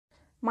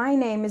My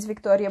name is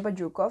Viktorija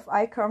Badzukov.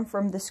 I come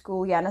from the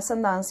school Jane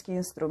Sandanski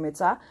in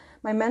Strumica.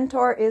 My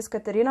mentor is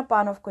Katerina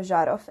Panov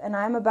Kozharov, and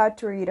I am about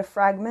to read a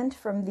fragment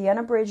from the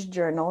Unabridged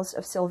journals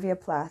of Sylvia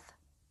Plath.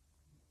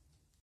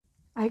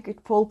 I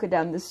could polka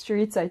down the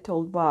streets, I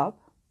told Bob.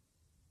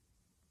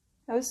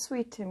 I was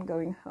sweet to him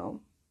going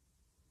home.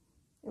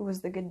 It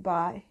was the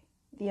goodbye,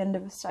 the end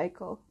of a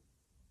cycle.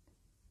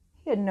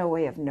 He had no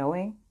way of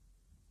knowing.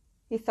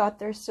 He thought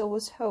there still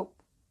was hope.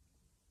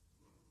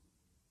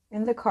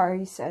 In the car,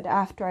 he said,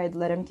 after I had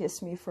let him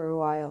kiss me for a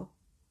while,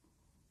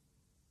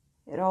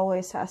 "It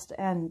always has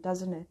to end,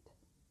 doesn't it?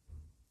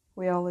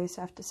 We always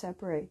have to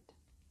separate."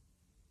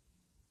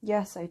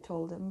 Yes, I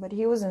told him, but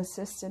he was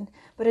insistent.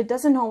 But it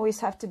doesn't always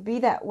have to be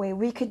that way.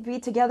 We could be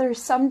together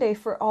someday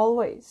for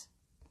always.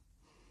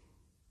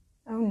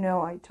 Oh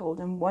no, I told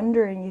him,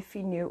 wondering if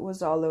he knew it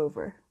was all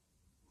over.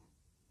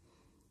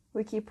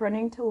 We keep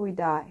running till we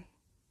die.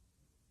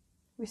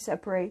 We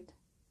separate.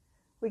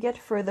 We get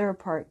further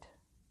apart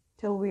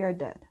till we are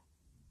dead.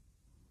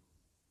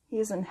 He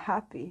isn't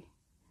happy.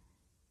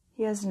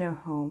 He has no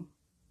home.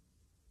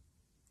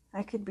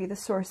 I could be the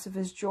source of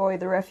his joy,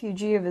 the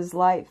refugee of his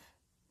life.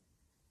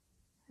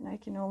 And I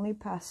can only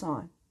pass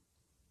on.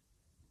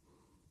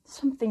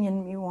 Something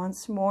in me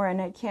wants more,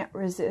 and I can't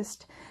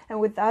resist,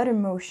 and without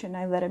emotion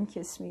I let him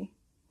kiss me.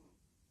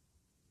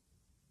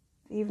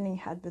 The evening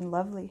had been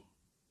lovely,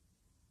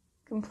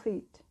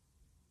 complete.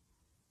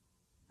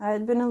 I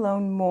had been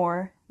alone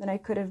more than I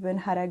could have been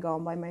had I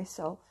gone by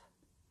myself.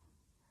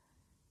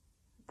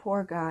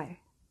 Poor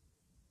guy.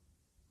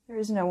 There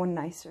is no one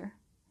nicer.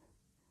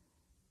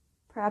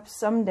 Perhaps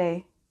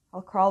someday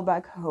I'll crawl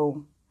back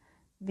home,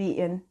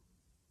 beaten,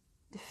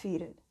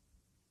 defeated.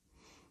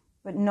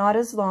 But not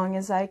as long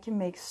as I can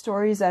make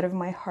stories out of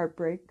my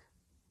heartbreak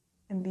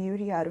and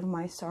beauty out of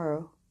my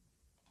sorrow.